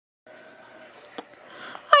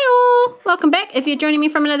welcome back. If you're joining me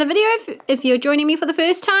from another video, if you're joining me for the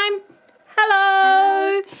first time,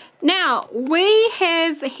 hello. Now, we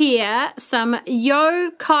have here some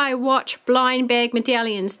Yokai Watch blind bag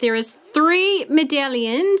medallions. There is 3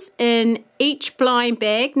 medallions in each blind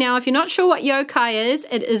bag. Now, if you're not sure what yokai is,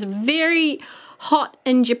 it is very hot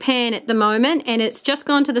in Japan at the moment, and it's just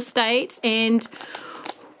gone to the States, and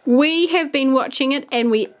we have been watching it and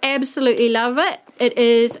we absolutely love it.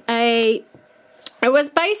 It was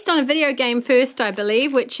based on a video game first, I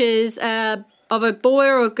believe, which is of a boy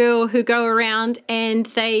or a girl who go around and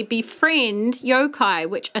they befriend yokai,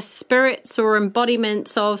 which are spirits or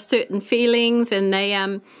embodiments of certain feelings, and they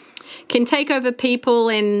can take over people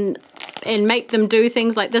and make them do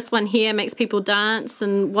things. Like this one here makes people dance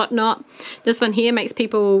and whatnot. This one here makes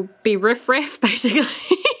people be riff-raff, basically.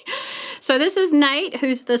 So this is Nate,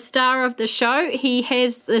 who's the star of the show. He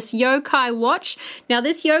has this yokai watch. Now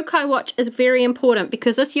this yokai watch is very important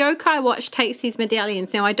because this yokai watch takes these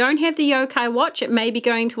medallions. Now I don't have the yokai watch. It may be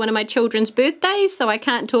going to one of my children's birthdays, so I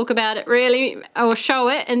can't talk about it really or show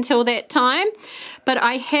it until that time. But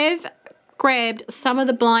I have grabbed some of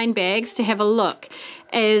the blind bags to have a look,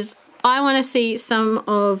 as I want to see some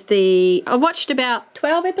of the... I've watched about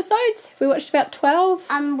 12 episodes. Have we watched about 12?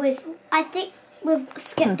 I think we've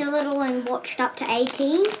skipped a little and watched up to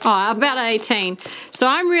 18. Oh, about 18. So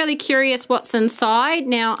I'm really curious what's inside.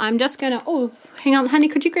 Now I'm just going to... Oh, hang on, honey,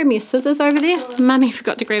 could you grab me a scissors over there? Sure. Mummy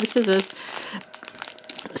forgot to grab scissors.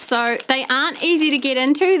 So they aren't easy to get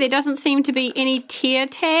into. There doesn't seem to be any tear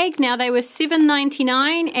tag. Now they were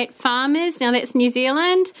 $7.99 at Farmers. Now that's New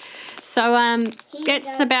Zealand. So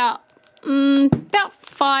that's about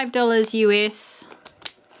 $5 US.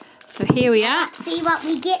 So here we are. Let's see what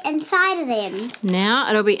we get inside of them. Now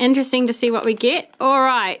it'll be interesting to see what we get. All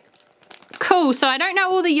right. Cool. So I don't know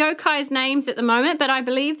all the yokai's names at the moment, but I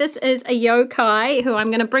believe this is a yokai who I'm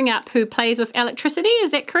going to bring up who plays with electricity.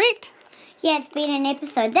 Is that correct? Yeah, it's been an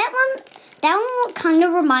episode. That one kind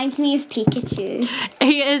of reminds me of Pikachu.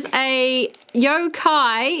 He is a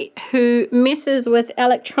yokai who messes with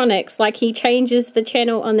electronics. Like he changes the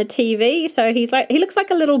channel on the TV. So he looks like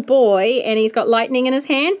a little boy, and he's got lightning in his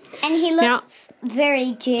hand. And he looks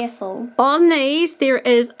very cheerful. On these there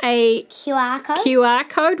is a QR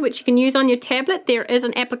code which you can use on your tablet. There is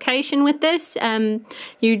an application with this.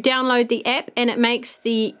 You download the app and it makes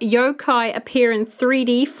the yokai appear in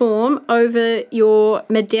 3D form over your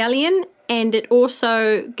medallion, and it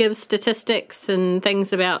also gives statistics and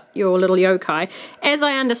things about your little yokai, as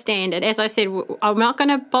I understand it. As I said, I'm not going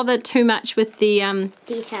to bother too much with the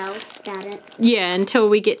details about it. Yeah, until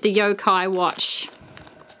we get the yokai watch.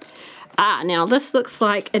 Now this looks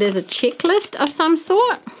like it is a checklist of some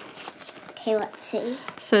sort. Okay, let's see.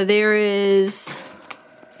 So there is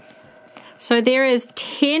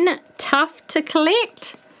 10 tough to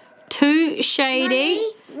collect, 2 shady.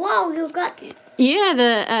 Mommy? Whoa, you got... Yeah,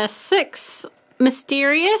 the 6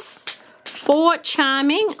 mysterious, 4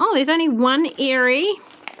 charming. Oh, there's only 1 airy.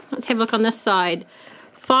 Let's have a look on this side.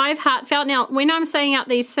 5 heartfelt. Now, when I'm saying out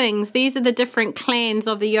these things, these are the different clans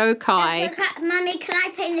of the yokai. So, Mummy, can I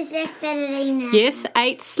paint this infinity now? Yes,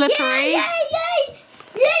 8 slippery. Yay, yay, yay!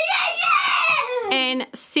 Yay, And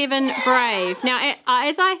 7 brave. Now,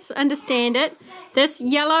 as I understand it, this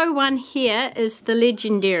yellow one here is the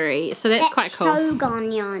legendary. So that's quite cool.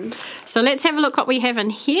 Shogunyan. So let's have a look what we have in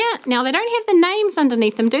here. Now, they don't have the names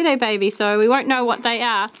underneath them, do they, baby? So we won't know what they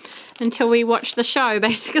are until we watch the show,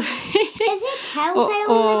 basically. Is it Telltale?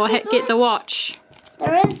 or get the watch.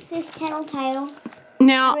 There is this Telltale.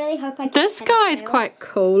 Now, I really hope I get this guy is quite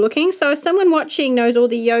cool looking. So if someone watching knows all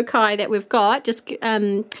the yokai that we've got, just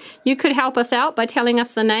you could help us out by telling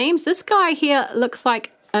us the names. This guy here looks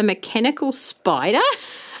like a mechanical spider.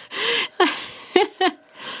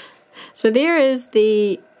 So there is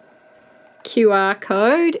the QR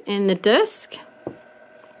code and the disc.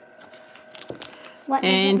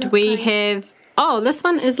 And we have, oh, this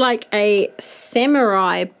one is like a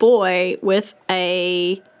samurai boy with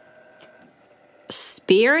a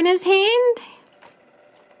spear in his hand.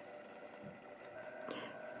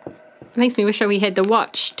 It makes me wish we had the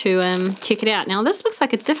watch to check it out. Now this looks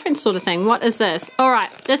like a different sort of thing. What is this?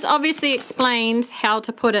 Alright, this obviously explains how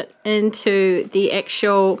to put it into the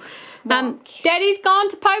actual Daddy's gone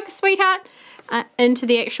to poker, sweetheart. Into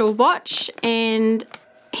the actual watch. And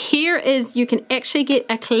here is, you can actually get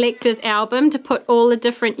a collector's album to put all the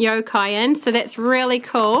different yokai in, so that's really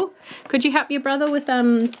cool. Could you help your brother with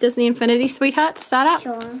Disney Infinity, sweetheart, to start up?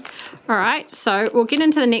 Sure. Alright, so we'll get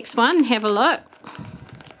into the next one and have a look.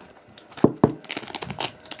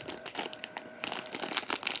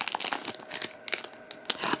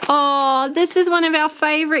 Oh, this is one of our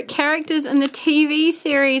favorite characters in the TV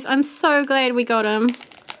series. I'm so glad we got him.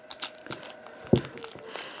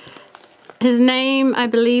 His name, I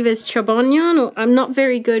believe, is Chobonyon. I'm not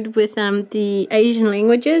very good with the Asian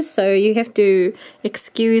languages, so you have to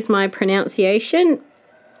excuse my pronunciation.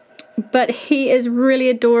 But he is really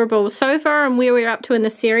adorable. So far, and where we're up to in the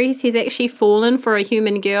series, he's actually fallen for a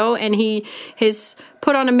human girl, and he has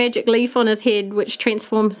put on a magic leaf on his head, which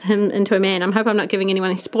transforms him into a man. I hope I'm not giving anyone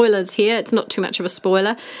any spoilers here. It's not too much of a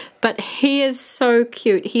spoiler. But he is so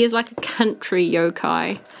cute. He is like a country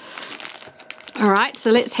yokai. Alright, so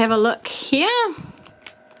let's have a look here.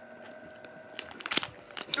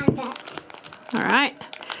 I'm back. Alright.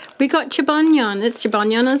 We got Chobonyon. It's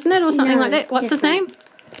Chobonyon, isn't it? Or something like that. What's his name?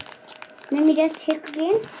 Let me just check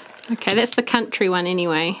again. Okay, that's the country one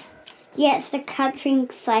anyway. Yeah, it's the country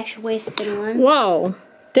 / western one. Whoa.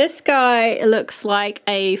 This guy looks like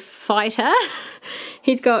a fighter.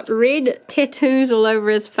 He's got red tattoos all over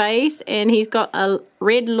his face, and he's got a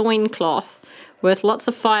red loincloth with lots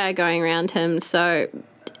of fire going around him. So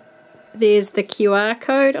there's the QR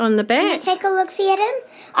code on the Can I back. take a look-see at him?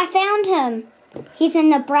 I found him. He's in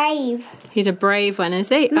the Brave. He's a brave one, is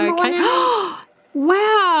he? Number Okay. one.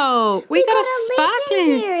 Wow, we got a sparkling.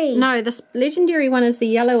 legendary. No, the legendary one is the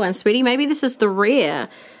yellow one, sweetie. Maybe this is the rare.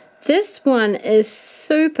 This one is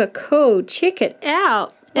super cool. Check it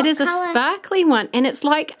out. What it is colour? a sparkly one, and it's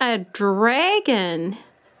like a dragon.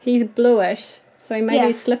 He's bluish, so he may be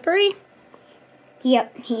Yes. slippery.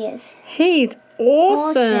 Yep, he is. He's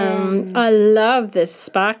awesome. Awesome. I love the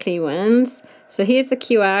sparkly ones. So here's the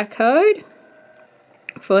QR code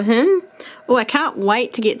for him. Oh, I can't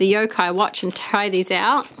wait to get the Yokai watch and try these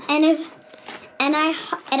out. And I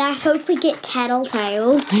hope we get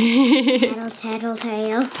Tattletale.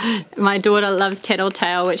 Tattletale. My daughter loves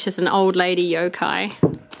Tattletale, which is an old lady yokai.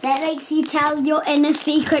 That makes you tell your inner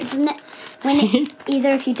secrets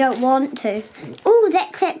either if you don't want to. Oh,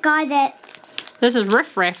 that's that guy that. This is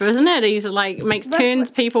Riff Raff, isn't it? He's like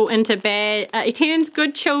turns people into bad. He turns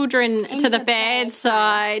good children to the bad bad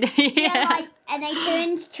side. Yeah. And they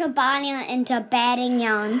turn Chobonyon into bad and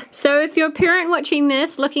young. So if you're a parent watching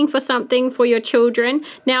this, looking for something for your children,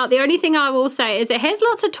 now the only thing I will say is it has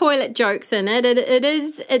lots of toilet jokes in it.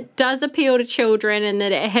 It does appeal to children, and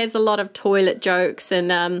that it has a lot of toilet jokes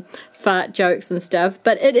and fart jokes and stuff.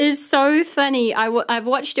 But it is so funny. I've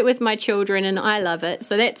watched it with my children, and I love it.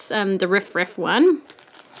 So that's the Riff Raff one.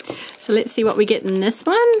 So let's see what we get in this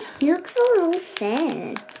one. He looks a little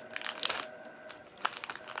sad.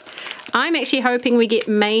 I'm actually hoping we get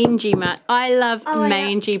Mangy Mutt. I love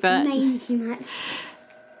Mangy Mutt. Mangy Mutt.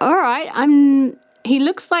 All right, he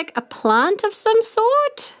looks like a plant of some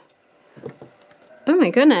sort. Oh my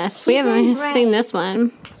goodness, we haven't seen this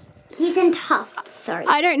one. He's in tough. Sorry.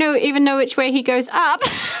 I don't even know which way he goes up.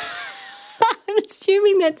 I'm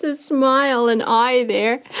assuming that's a smile and eye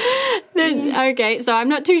there. Okay, so I'm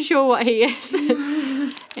not too sure what he is.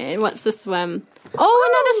 And what's this one? Oh,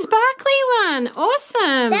 another sparkly one.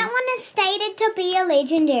 Awesome. That one is stated to be a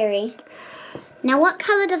legendary. Now, what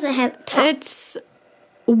color does it have? It's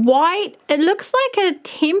white. It looks like a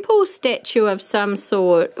temple statue of some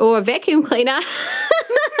sort, or a vacuum cleaner.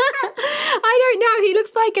 I don't know. He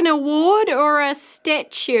looks like an award or a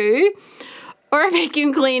statue or a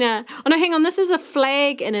vacuum cleaner. Oh no, hang on. This is a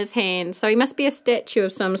flag in his hand, so he must be a statue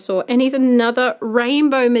of some sort. And he's another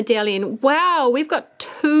rainbow medallion. Wow, we've got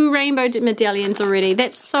 2 rainbow medallions already.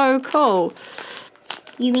 That's so cool.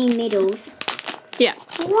 You mean medals? Yeah.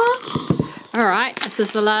 What? All right, this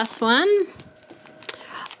is the last one.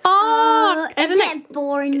 Oh, isn't that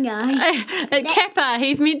boring guy? Kappa,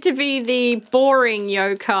 he's meant to be the boring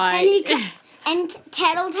yokai. And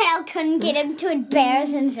Tattletale couldn't get him to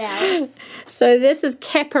embarrass himself. So this is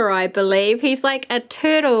Kappa, I believe. He's like a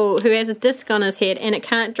turtle who has a disc on his head and it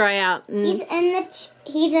can't dry out. He's in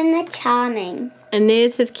the Charming. And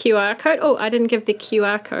there's his QR code. Oh, I didn't give the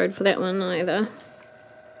QR code for that one either.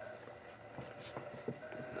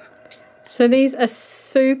 So these are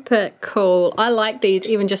super cool. I like these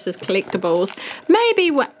even just as collectibles.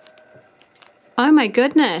 Maybe what? Oh my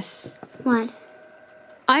goodness. What?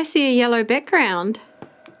 I see a yellow background.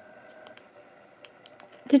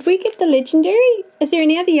 Did we get the legendary? Is there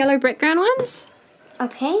any other yellow background ones?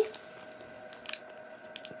 Okay.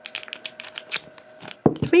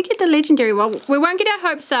 Did we get the legendary? Well, we won't get our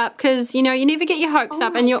hopes up because, you know, you never get your hopes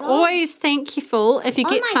up and you're always thankful if you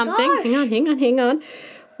get something. Gosh. Hang on.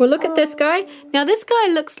 Well, look at this guy. Now, this guy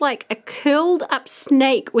looks like a curled up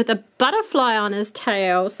snake with a butterfly on his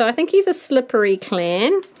tail. So I think he's a slippery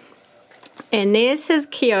clan. And there's his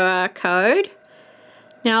QR code.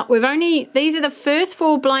 Now, these are the first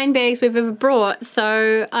 4 blind bags we've ever brought,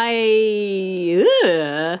 so we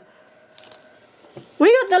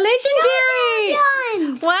got the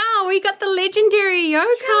legendary! Wow, we got the legendary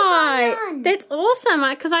yokai! That's awesome,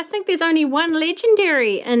 because I think there's only 1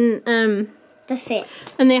 legendary in the set.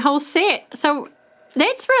 In their whole set. So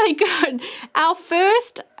that's really good. Our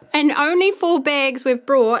first and only 4 bags we've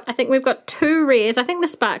brought. I think we've got 2 rares. I think the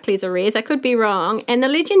sparklies are rares. I could be wrong. And the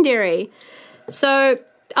legendary. So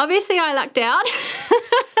obviously I lucked out.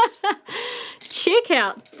 Check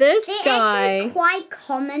out this guy. They're actually quite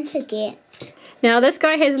common to get. Now this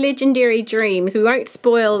guy has legendary dreams. We won't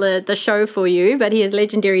spoil the show for you, but he has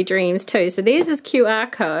legendary dreams too. So there's his QR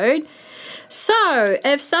code. So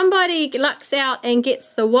if somebody lucks out and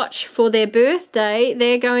gets the watch for their birthday,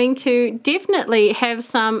 they're going to definitely have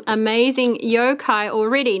some amazing yokai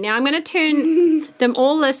already. Now I'm going to turn them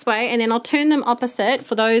all this way, and then I'll turn them opposite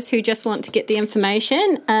for those who just want to get the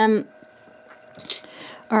information. All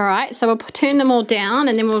right, so we'll turn them all down,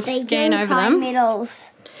 and then we'll scan over them. Medals.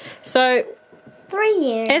 So 3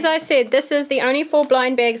 years. as I said, this is the only 4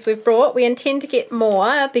 blind bags we've brought. We intend to get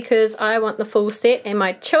more because I want the full set, and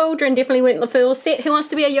my children definitely want the full set. Who wants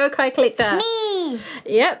to be a yokai collector? Me!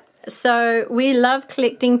 Yep. So we love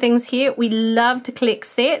collecting things here. We love to collect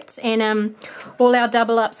sets, and all our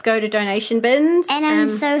double ups go to donation bins. And I'm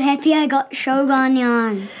so happy I got Shogun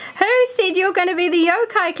yarn. Who said you're going to be the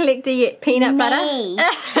yokai collector yet, Peanut Butter? Me.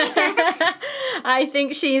 I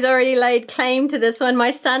think she's already laid claim to this one.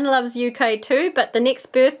 My son loves UK too, but the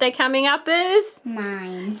next birthday coming up is?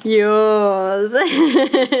 Mine. Yours.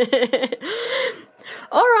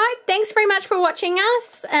 Alright, thanks very much for watching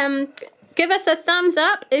us. Give us a thumbs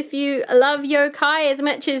up if you love yokai as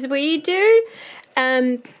much as we do.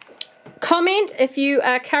 Comment if you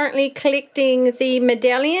are currently collecting the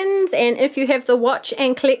medallions, and if you have the watch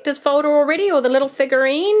and collectors folder already, or the little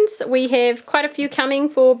figurines. We have quite a few coming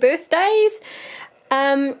for birthdays.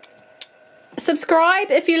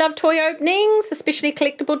 Subscribe if you love toy openings, especially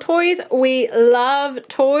collectible toys. We love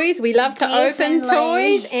toys. We love to open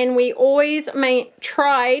toys, and we always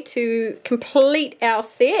try to complete our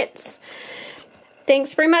sets.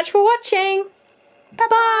 Thanks very much for watching.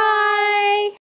 Bye-bye.